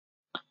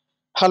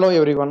Hello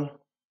everyone.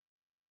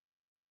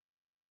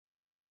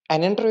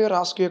 An interviewer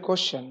asks you a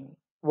question.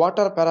 What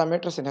are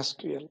parameters in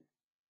SQL?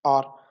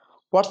 Or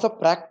what's the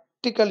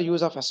practical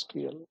use of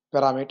SQL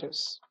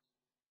parameters?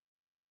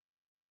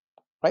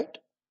 Right?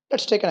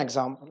 Let's take an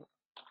example.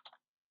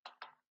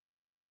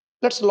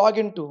 Let's log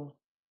into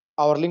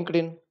our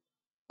LinkedIn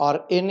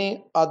or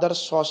any other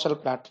social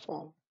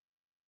platform.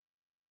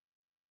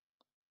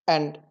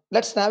 And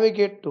let's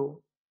navigate to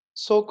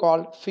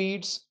so-called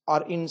feeds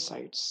or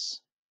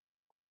insights.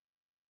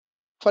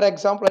 For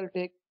example, I'll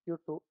take you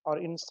to our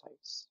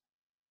insights.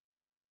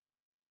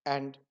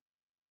 And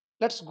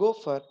let's go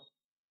for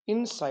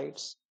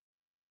insights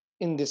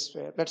in this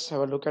way. Let's have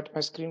a look at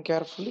my screen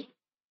carefully.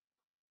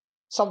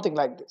 Something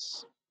like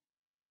this.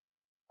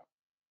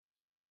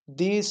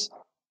 These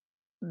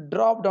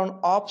drop down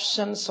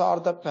options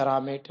are the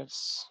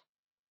parameters.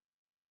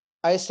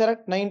 I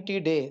select 90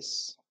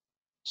 days,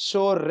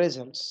 show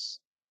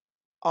results.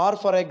 Or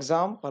for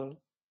example,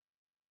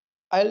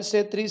 I'll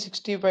say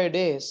 365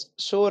 days,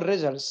 show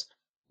results.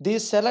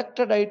 These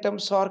selected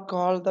items are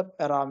called the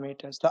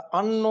parameters, the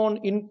unknown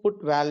input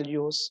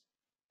values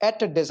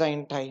at a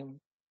design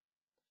time.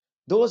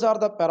 Those are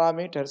the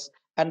parameters,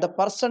 and the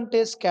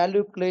percentage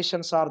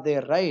calculations are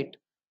there, right?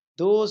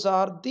 Those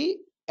are the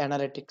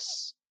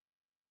analytics.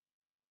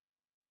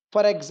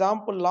 For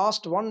example,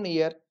 last 1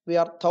 year, we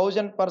are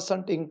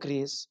 1000%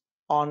 increase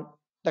on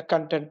the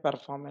content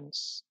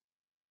performance.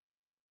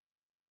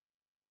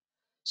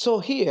 So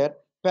here,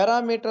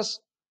 parameters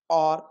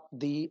are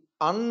the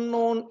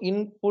unknown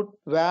input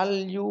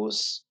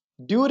values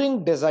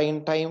during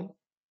design time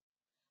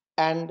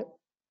and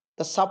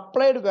the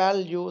supplied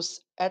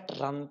values at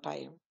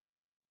runtime.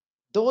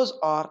 Those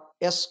are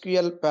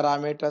SQL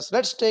parameters.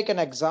 Let's take an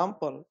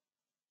example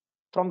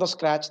from the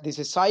scratch. This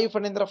is Sai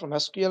Phanindra from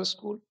SQL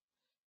School,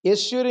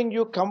 assuring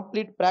you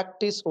complete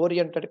practice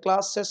oriented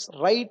classes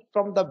right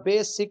from the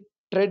basic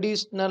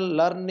traditional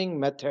learning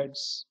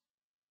methods.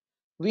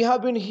 We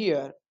have been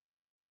here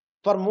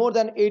for more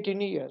than 18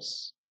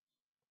 years,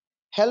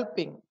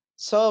 helping,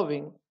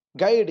 serving,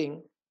 guiding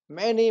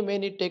many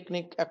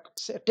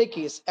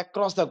techies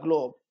across the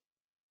globe,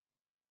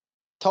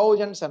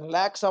 thousands and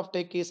lakhs of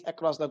techies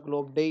across the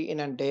globe, day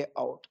in and day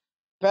out.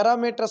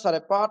 Parameters are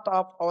a part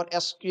of our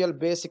SQL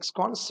basics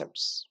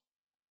concepts.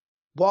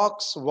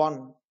 Box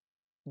 1,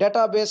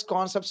 Database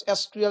Concepts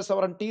SQL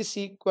Server and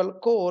T-SQL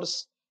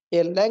course,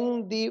 a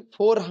lengthy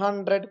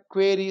 400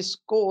 queries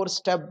course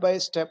step by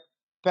step.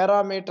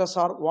 Parameters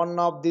are one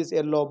of these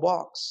yellow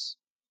box.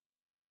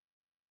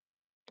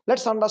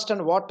 Let's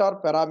understand what are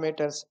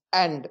parameters,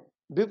 and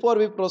before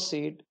we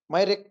proceed,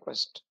 my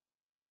request,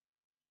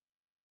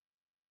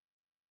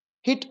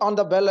 hit on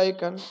the bell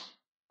icon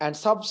and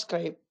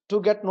subscribe to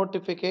get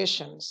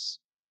notifications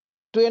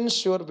to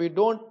ensure we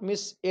don't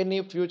miss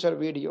any future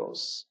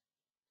videos.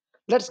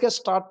 Let's get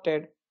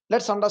started.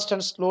 Let's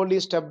understand slowly,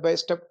 step by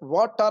step,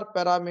 what are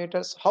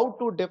parameters, how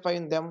to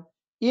define them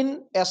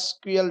in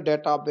SQL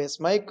database,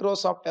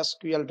 Microsoft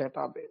SQL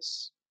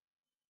database.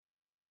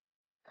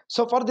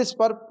 So for this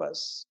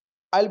purpose,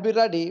 I'll be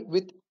ready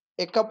with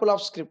a couple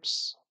of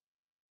scripts.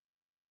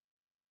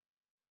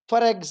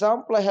 For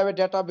example, I have a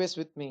database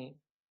with me,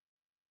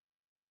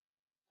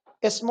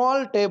 a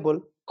small table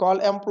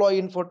called employee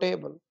info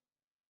table.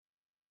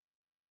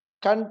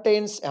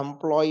 Contains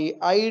employee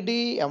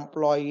ID,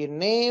 employee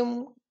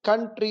name,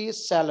 country,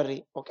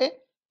 salary. Okay,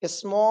 a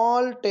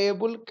small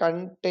table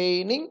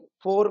containing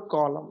 4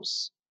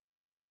 columns.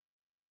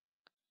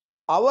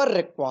 Our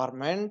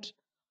requirement,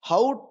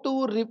 how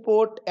to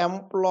report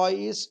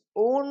employees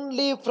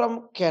only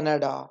from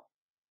Canada,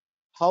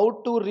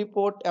 how to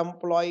report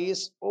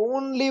employees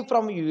only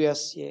from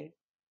USA.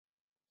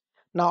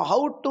 Now,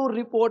 how to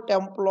report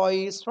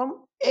employees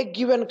from a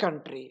given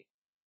country.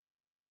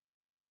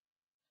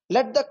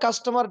 Let the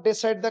customer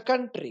decide the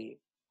country,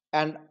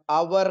 and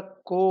our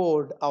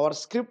code, our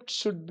script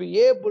should be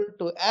able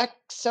to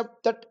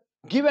accept that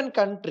given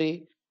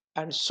country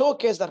and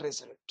showcase the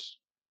result.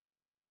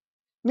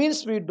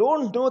 Means we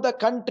don't know the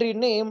country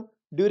name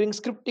during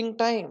scripting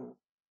time.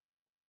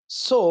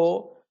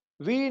 So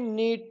we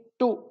need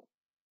to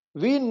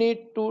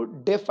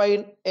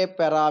define a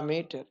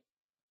parameter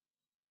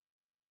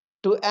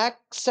to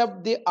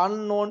accept the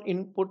unknown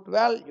input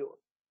value.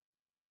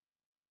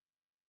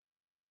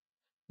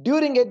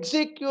 During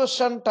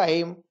execution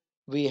time,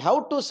 we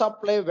have to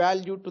supply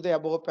value to the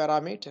above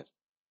parameter.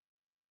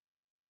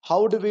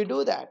 How do we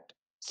do that?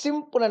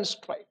 Simple and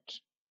straight.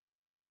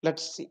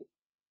 Let's see.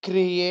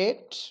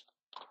 Create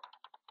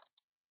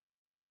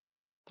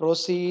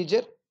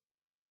procedure.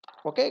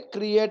 Okay,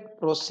 create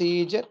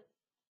procedure.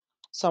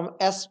 Some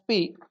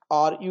SP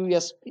or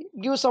USP.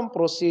 Give some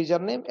procedure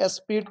name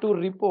SP to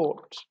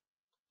report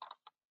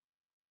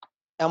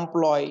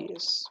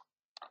employees.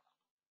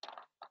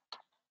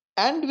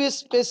 And we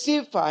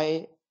specify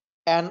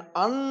an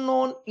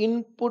unknown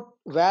input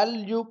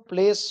value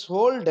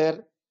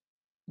placeholder.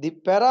 The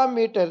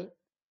parameter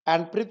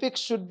and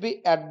prefix should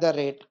be at the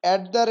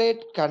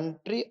rate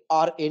country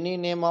or any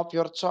name of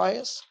your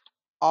choice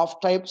of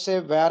type,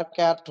 say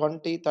varchar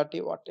 20,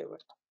 30, whatever.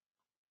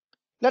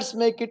 Let's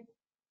make it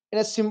in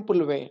a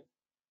simple way.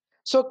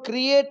 So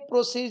create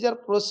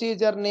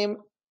procedure name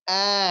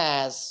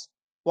as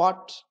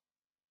what?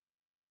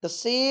 The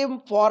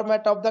same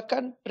format of the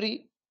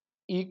country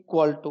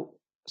equal to.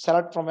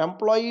 Select from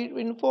employee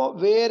info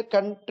where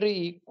country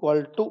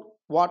equal to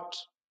what?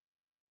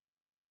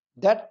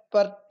 That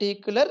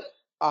particular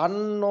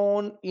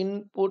unknown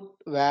input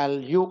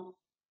value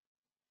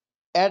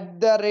at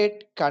the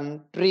rate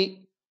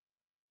country,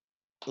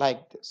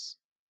 like this.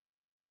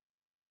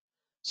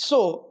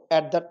 So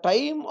at the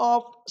time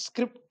of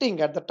scripting,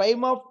 at the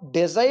time of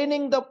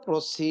designing the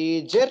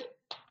procedure,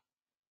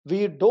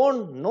 we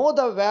don't know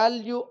the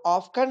value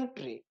of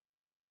country,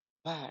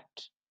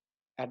 but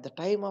at the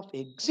time of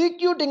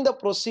executing the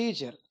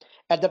procedure,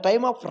 at the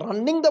time of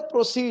running the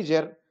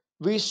procedure,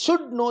 we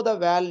should know the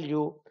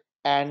value.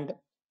 And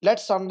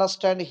let's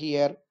understand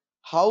here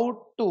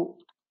how to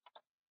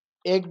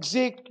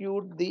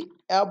execute the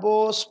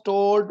above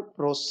stored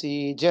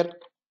procedure.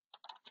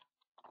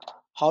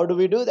 How do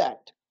we do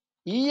that?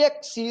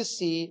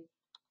 Execc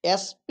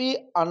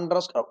sp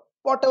underscore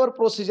whatever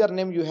procedure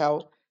name you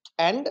have,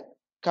 and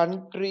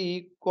country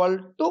equal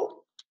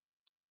to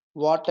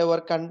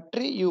whatever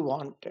country you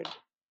wanted.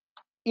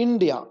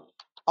 India,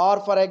 or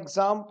for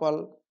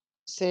example,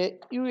 say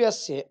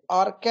USA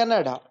or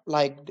Canada,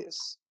 like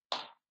this.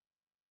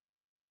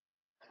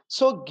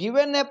 So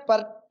given a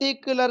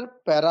particular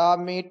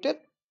parameter,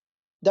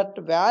 that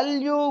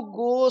value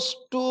goes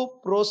to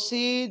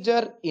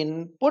procedure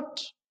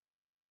input.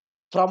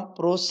 From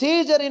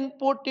procedure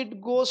input,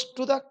 it goes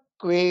to the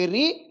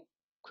query.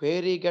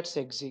 Query gets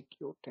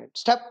executed.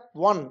 Step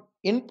 1,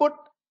 input.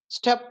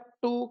 Step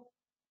 2,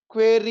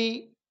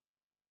 query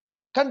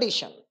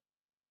condition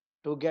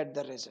to get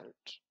the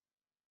result.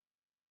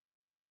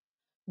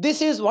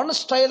 This is one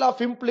style of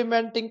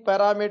implementing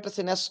parameters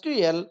in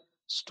SQL,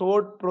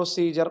 stored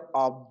procedure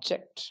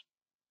object.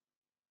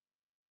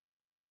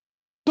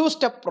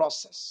 Two-step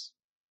process.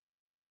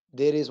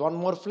 There is one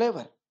more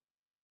flavor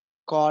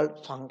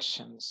called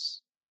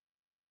functions.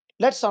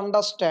 Let's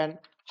understand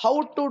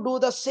how to do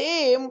the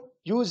same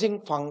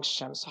using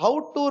functions.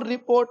 How to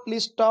report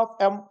list of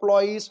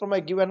employees from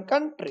a given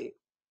country.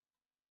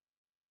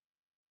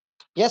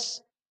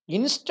 Yes,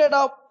 instead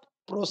of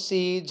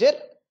procedure,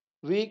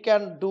 we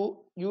can do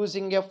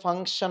using a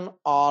function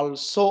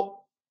also.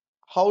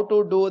 How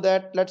to do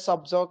that? Let's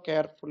observe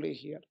carefully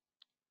here.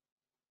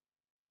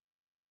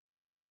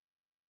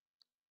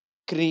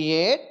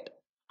 Create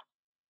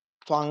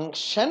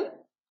function.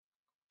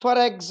 For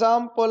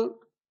example,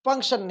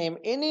 function name,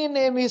 any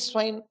name is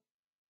fine.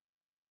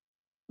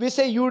 We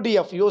say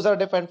UDF, user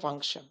defined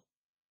function.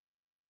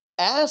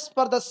 As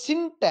per the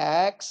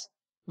syntax,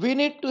 we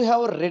need to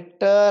have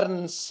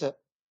returns.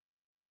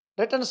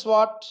 Returns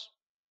what?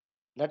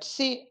 Let's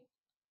see.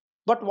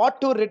 But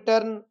what to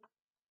return?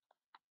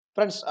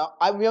 Friends,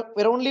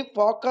 we're only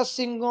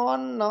focusing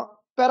on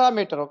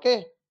parameter,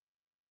 okay?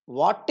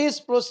 What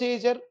is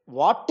procedure?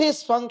 What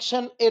is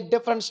function? A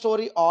different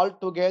story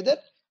altogether.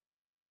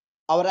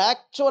 Our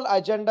actual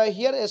agenda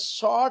here is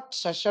short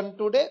session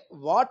today.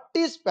 What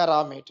is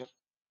parameter?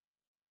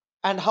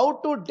 And how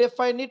to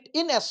define it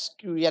in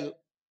SQL.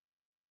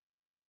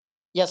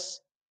 Yes,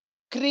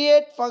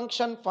 create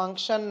function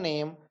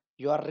name.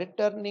 You are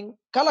returning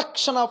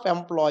collection of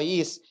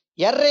employees,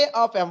 array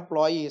of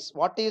employees.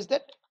 What is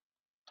that?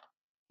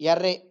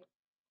 Array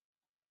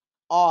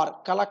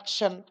or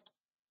collection,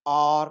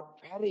 or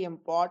very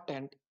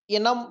important,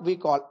 enum we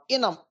call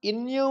enum,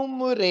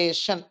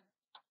 enumeration,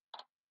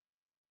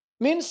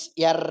 means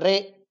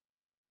array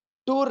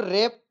to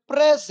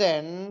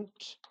represent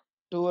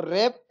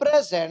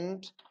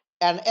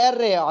an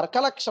array or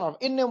collection of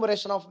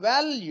enumeration of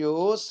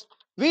values.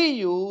 We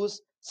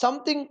use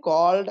something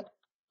called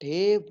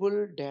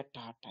table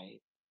data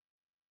type.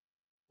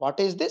 What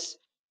is this?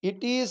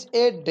 It is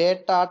a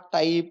data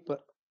type.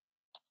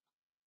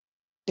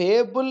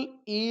 Table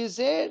is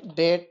a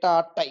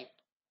data type.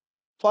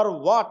 For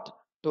what?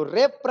 To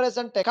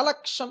represent a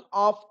collection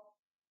of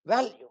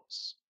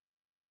values.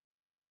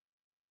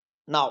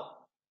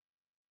 Now,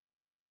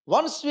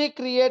 once we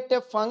create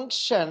a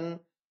function,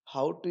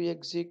 how to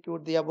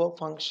execute the above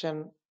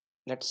function?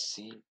 Let's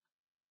see.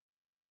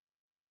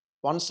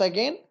 Once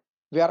again,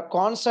 we are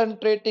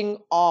concentrating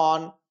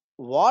on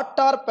what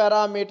are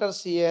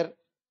parameters here.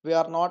 We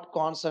are not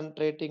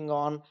concentrating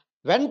on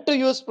when to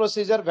use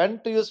procedure, when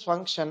to use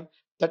function.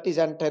 That is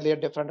entirely a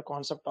different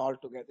concept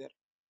altogether.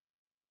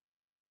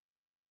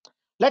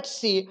 Let's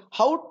see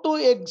how to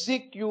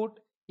execute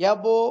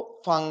above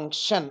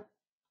function.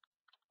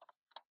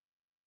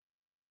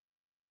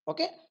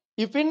 Okay,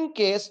 if in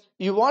case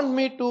you want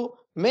me to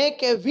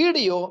make a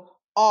video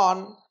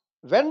on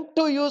when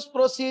to use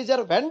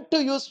procedure, when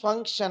to use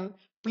function,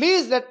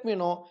 please let me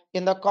know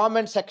in the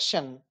comment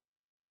section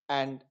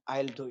and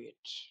I'll do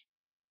it.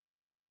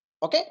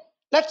 Okay,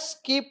 let's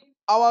keep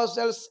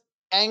ourselves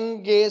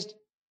engaged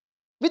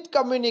with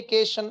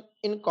communication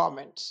in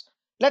comments.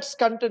 Let's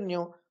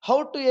continue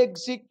how to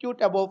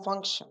execute above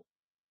function.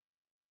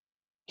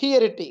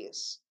 Here it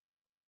is.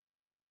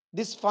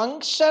 This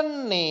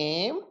function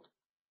name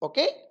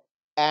Okay,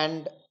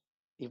 and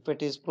if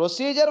it is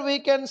procedure, we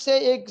can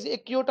say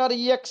execute or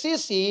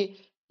exec.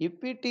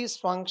 If it is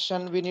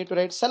function, we need to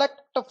write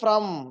select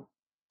from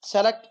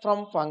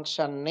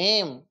function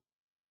name.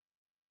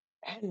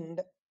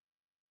 And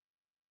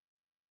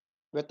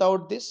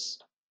without this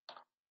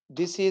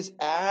is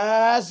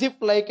as if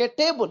like a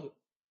table,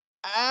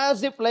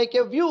 as if like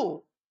a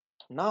view.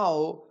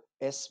 Now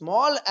a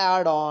small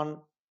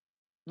add-on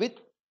with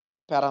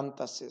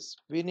parenthesis,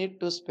 we need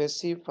to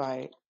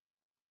specify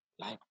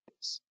like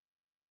this.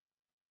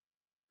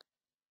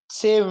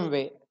 Same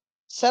way,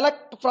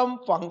 select from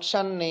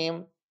function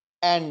name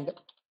and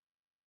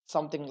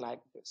something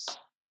like this.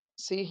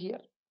 See here.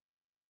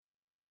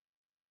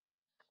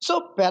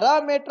 So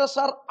parameters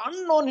are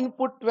unknown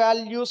input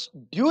values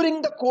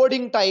during the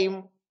coding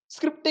time,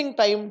 scripting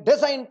time,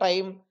 design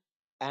time,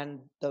 and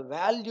the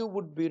value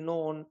would be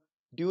known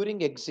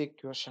during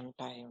execution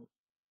time.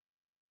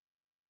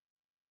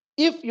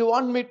 If you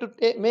want me to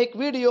make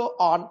video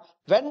on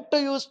when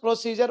to use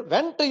procedure,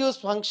 when to use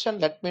function,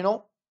 let me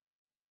know.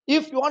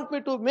 If you want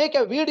me to make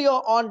a video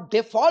on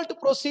default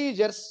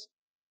procedures,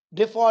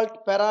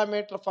 default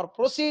parameter for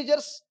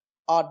procedures,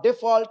 or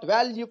default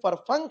value for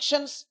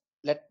functions,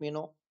 let me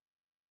know.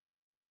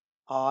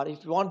 Or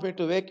if you want me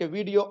to make a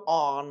video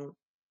on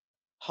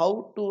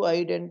how to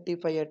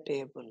identify a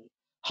table,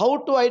 how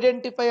to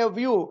identify a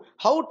view,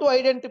 how to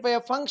identify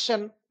a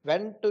function,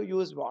 when to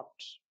use what,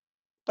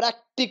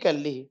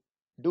 practically,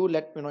 do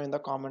let me know in the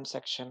comment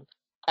section.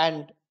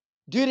 And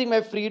during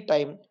my free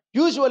time,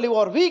 usually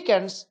or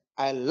weekends,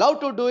 I love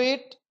to do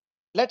it.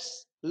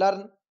 Let's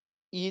learn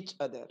each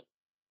other.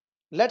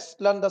 Let's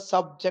learn the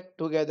subject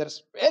together.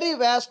 It's very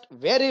vast,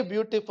 very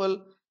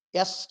beautiful.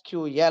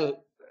 SQL,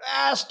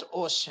 vast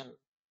ocean.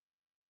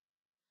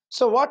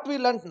 So what we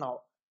learned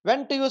now,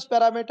 when to use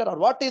parameter or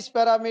what is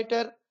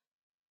parameter.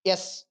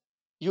 Yes,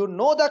 you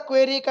know the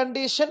query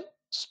condition,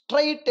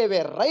 straight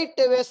away, right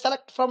away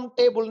select from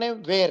table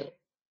name where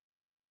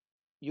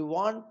you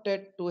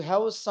wanted to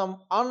have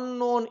some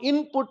unknown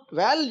input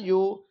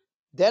value,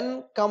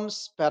 then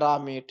comes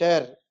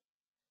parameter.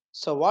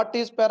 So what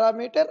is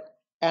parameter?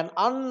 An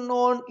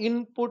unknown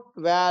input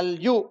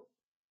value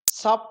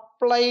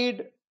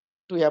supplied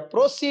to a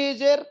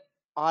procedure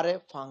or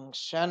a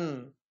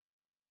function.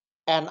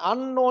 An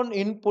unknown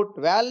input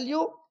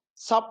value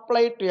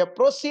supplied to a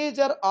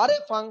procedure or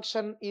a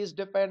function is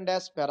defined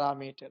as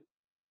parameter.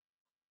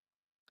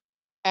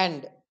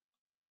 And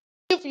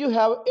if you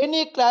have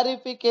any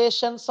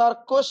clarifications or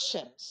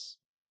questions,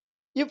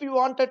 if you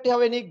wanted to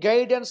have any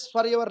guidance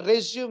for your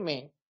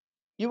resume,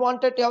 you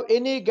wanted to have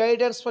any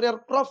guidance for your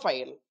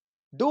profile,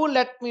 do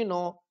let me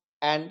know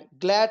and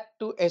glad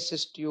to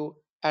assist you.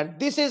 And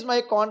this is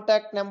my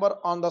contact number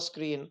on the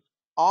screen,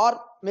 or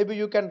maybe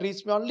you can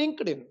reach me on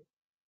LinkedIn.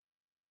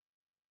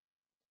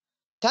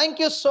 Thank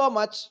you so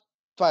much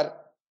for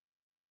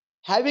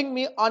having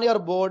me on your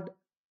board,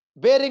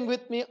 bearing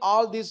with me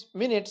all these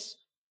minutes,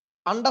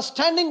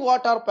 understanding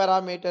what are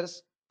parameters.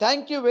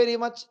 Thank you very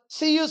much.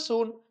 See you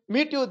soon.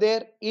 Meet you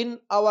there in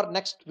our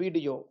next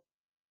video.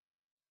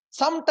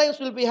 Sometimes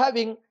we'll be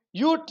having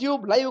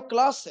YouTube live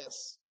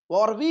classes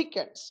or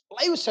weekends,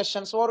 live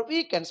sessions or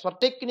weekends for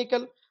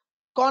technical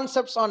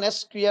concepts on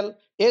SQL,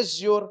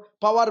 Azure,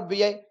 Power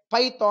BI,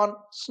 Python,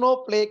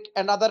 Snowflake,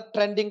 and other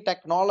trending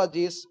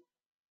technologies.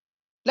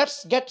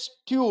 Let's get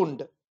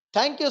tuned.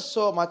 Thank you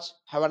so much.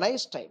 Have a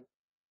nice time.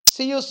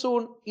 See you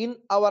soon in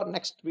our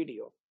next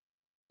video.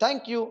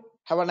 Thank you.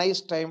 Have a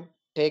nice time.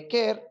 Take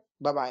care.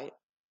 Bye bye.